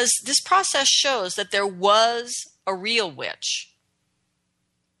 Because this process shows that there was a real witch.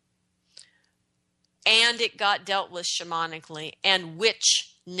 And it got dealt with shamanically, and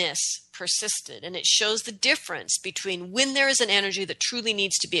witchness persisted. And it shows the difference between when there is an energy that truly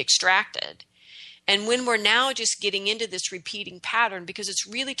needs to be extracted and when we're now just getting into this repeating pattern, because it's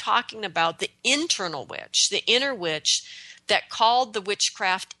really talking about the internal witch, the inner witch that called the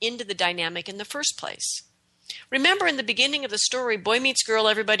witchcraft into the dynamic in the first place. Remember in the beginning of the story, boy meets girl,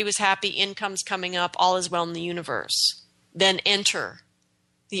 everybody was happy, income's coming up, all is well in the universe. Then enter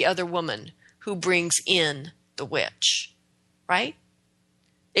the other woman who brings in the witch, right?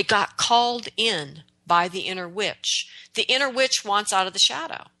 It got called in by the inner witch. The inner witch wants out of the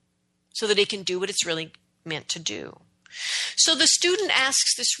shadow so that it can do what it's really meant to do. So the student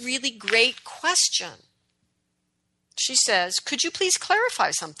asks this really great question. She says, could you please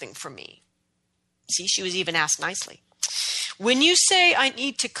clarify something for me? See, she was even asked nicely. When you say I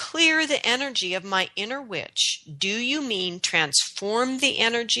need to clear the energy of my inner witch, do you mean transform the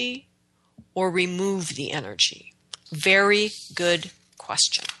energy or remove the energy? Very good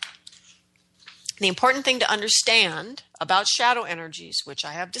question. The important thing to understand about shadow energies, which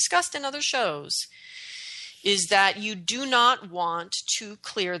I have discussed in other shows, is that you do not want to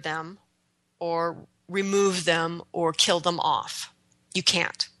clear them or remove them or kill them off. You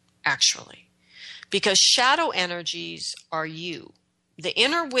can't, actually. Because shadow energies are you. The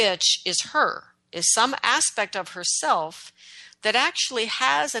inner witch is her, is some aspect of herself that actually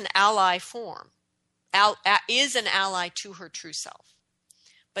has an ally form, is an ally to her true self,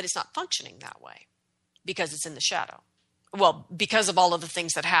 but it's not functioning that way because it's in the shadow. Well, because of all of the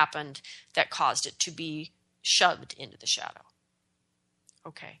things that happened that caused it to be shoved into the shadow.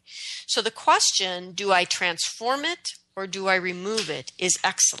 Okay. So the question, do I transform it or do I remove it, is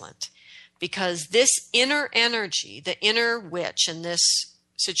excellent, because this inner energy, the inner witch in this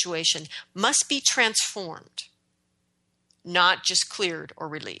situation, must be transformed, not just cleared or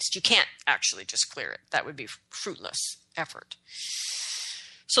released. You can't actually just clear it. That would be fruitless effort.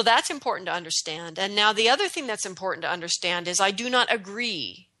 So that's important to understand. And now the other thing that's important to understand is I do not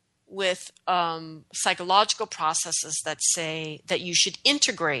agree with psychological processes that say that you should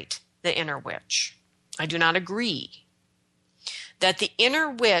integrate the inner witch. I do not agree that the inner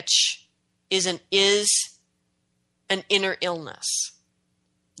witch is an inner illness,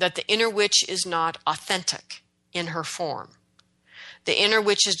 that the inner witch is not authentic in her form. The inner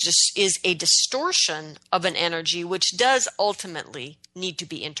witch is a distortion of an energy which does ultimately need to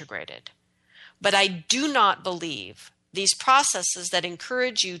be integrated. But I do not believe these processes that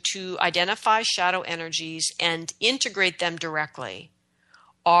encourage you to identify shadow energies and integrate them directly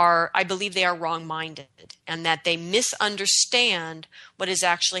I believe they are wrong-minded, and that they misunderstand what is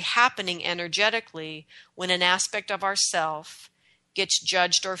actually happening energetically when an aspect of ourself gets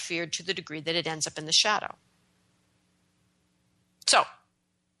judged or feared to the degree that it ends up in the shadow. So,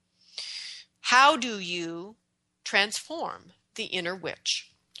 how do you transform the inner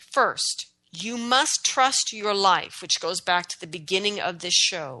witch? First, you must trust your life, which goes back to the beginning of this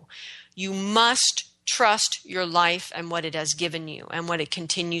show. You must trust your life and what it has given you and what it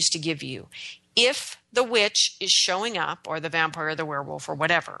continues to give you. If the witch is showing up, or the vampire or the werewolf or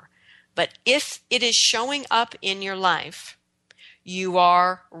whatever, but if it is showing up in your life, you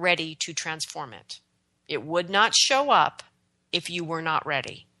are ready to transform it. It would not show up if you were not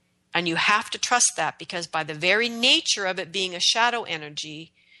ready. And you have to trust that, because by the very nature of it being a shadow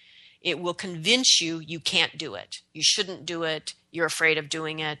energy, it will convince you you can't do it. You shouldn't do it. You're afraid of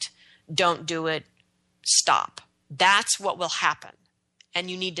doing it. Don't do it. Stop. That's what will happen. And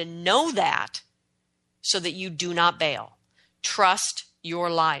you need to know that so that you do not bail. Trust your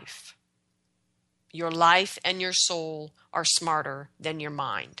life. Your life and your soul are smarter than your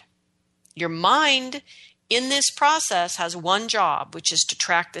mind. Your mind in this process has one job, which is to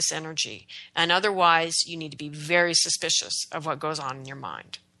track this energy. And otherwise, you need to be very suspicious of what goes on in your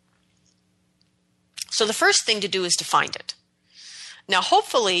mind. So the first thing to do is to find it. Now,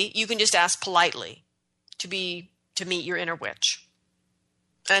 hopefully, you can just ask politely to meet your inner witch.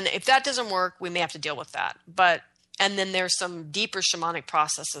 And if that doesn't work, we may have to deal with that. And then there's some deeper shamanic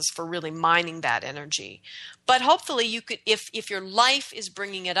processes for really mining that energy. But hopefully you could, if your life is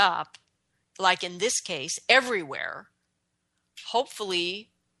bringing it up, like in this case, everywhere, hopefully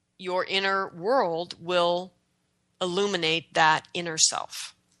your inner world will illuminate that inner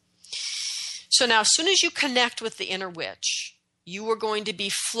self. So now, as soon as you connect with the inner witch, you are going to be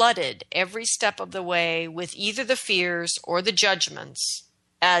flooded every step of the way with either the fears or the judgments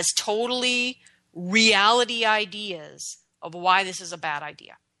as totally reality ideas of why this is a bad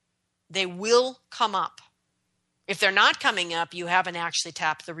idea. They will come up. If they're not coming up, you haven't actually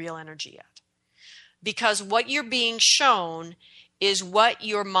tapped the real energy yet. Because what you're being shown is what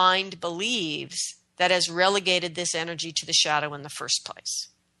your mind believes that has relegated this energy to the shadow in the first place.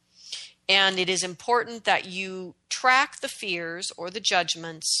 And it is important that you track the fears or the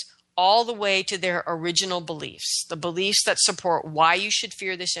judgments all the way to their original beliefs, the beliefs that support why you should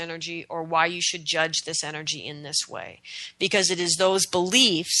fear this energy or why you should judge this energy in this way. Because it is those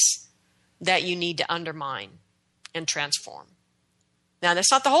beliefs that you need to undermine and transform. Now,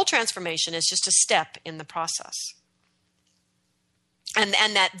 that's not the whole transformation. It's just a step in the process. And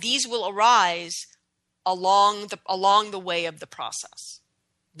that these will arise along the way of the process,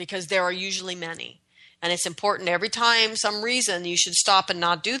 because there are usually many. And it's important every time some reason you should stop and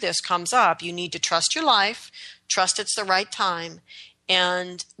not do this comes up, you need to trust your life, trust it's the right time,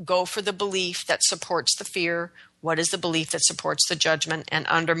 and go for the belief that supports the fear. What is the belief that supports the judgment? And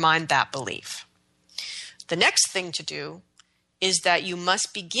undermine that belief. The next thing to do is that you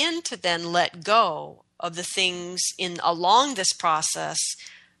must begin to then let go of the things along this process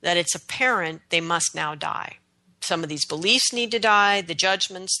that it's apparent they must now die. Some of these beliefs need to die, the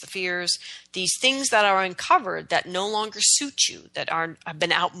judgments, the fears, these things that are uncovered that no longer suit you, that have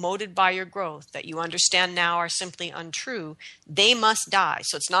been outmoded by your growth, that you understand now are simply untrue, they must die.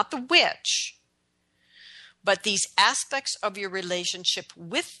 So it's not the witch, but these aspects of your relationship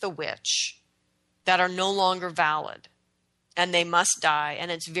with the witch that are no longer valid, and they must die. And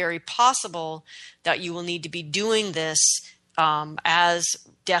it's very possible that you will need to be doing this as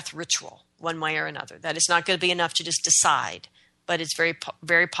death ritual, one way or another. That it's not going to be enough to just decide, but it's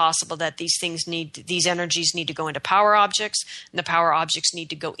very possible that these energies need to go into power objects, and the power objects need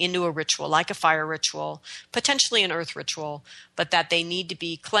to go into a ritual, like a fire ritual, potentially an earth ritual, but that they need to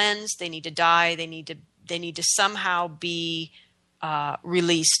be cleansed, they need to die, they need to somehow be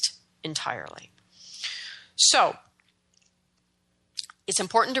released entirely. So it's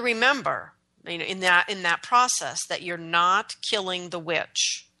important to remember, in that process, that you're not killing the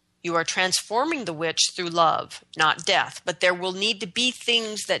witch. You are transforming the witch through love, not death. But there will need to be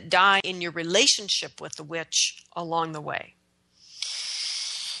things that die in your relationship with the witch along the way.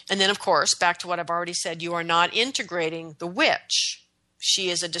 And then, of course, back to what I've already said, you are not integrating the witch. She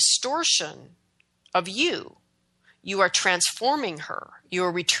is a distortion of you. You are transforming her. You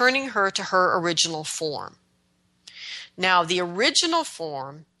are returning her to her original form. Now, the original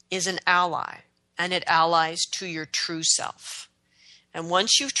form is an ally, and it allies to your true self. And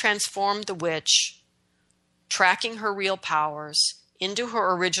once you've transformed the witch, tracking her real powers into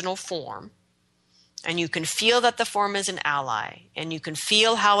her original form, and you can feel that the form is an ally, and you can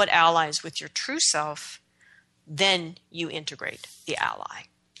feel how it allies with your true self, then you integrate the ally.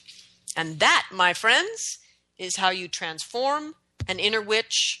 And that, my friends, is how you transform an inner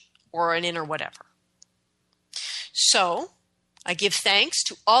witch or an inner whatever. So, I give thanks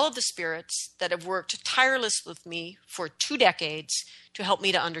to all of the spirits that have worked tirelessly with me for 2 decades to help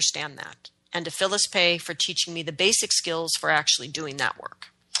me to understand that, and to Phyllis Pay for teaching me the basic skills for actually doing that work.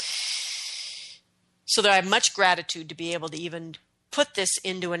 So that I have much gratitude to be able to even put this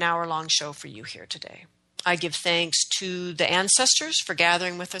into an hour-long show for you here today. I give thanks to the ancestors for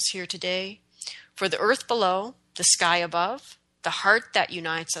gathering with us here today, for the earth below, the sky above, the heart that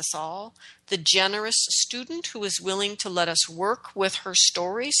unites us all, the generous student who is willing to let us work with her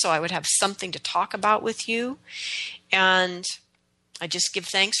story so I would have something to talk about with you. And I just give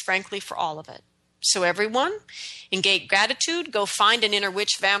thanks, frankly, for all of it. So everyone, in great gratitude, go find an inner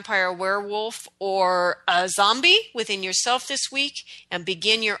witch, vampire, werewolf, or a zombie within yourself this week and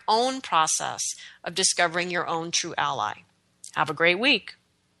begin your own process of discovering your own true ally. Have a great week.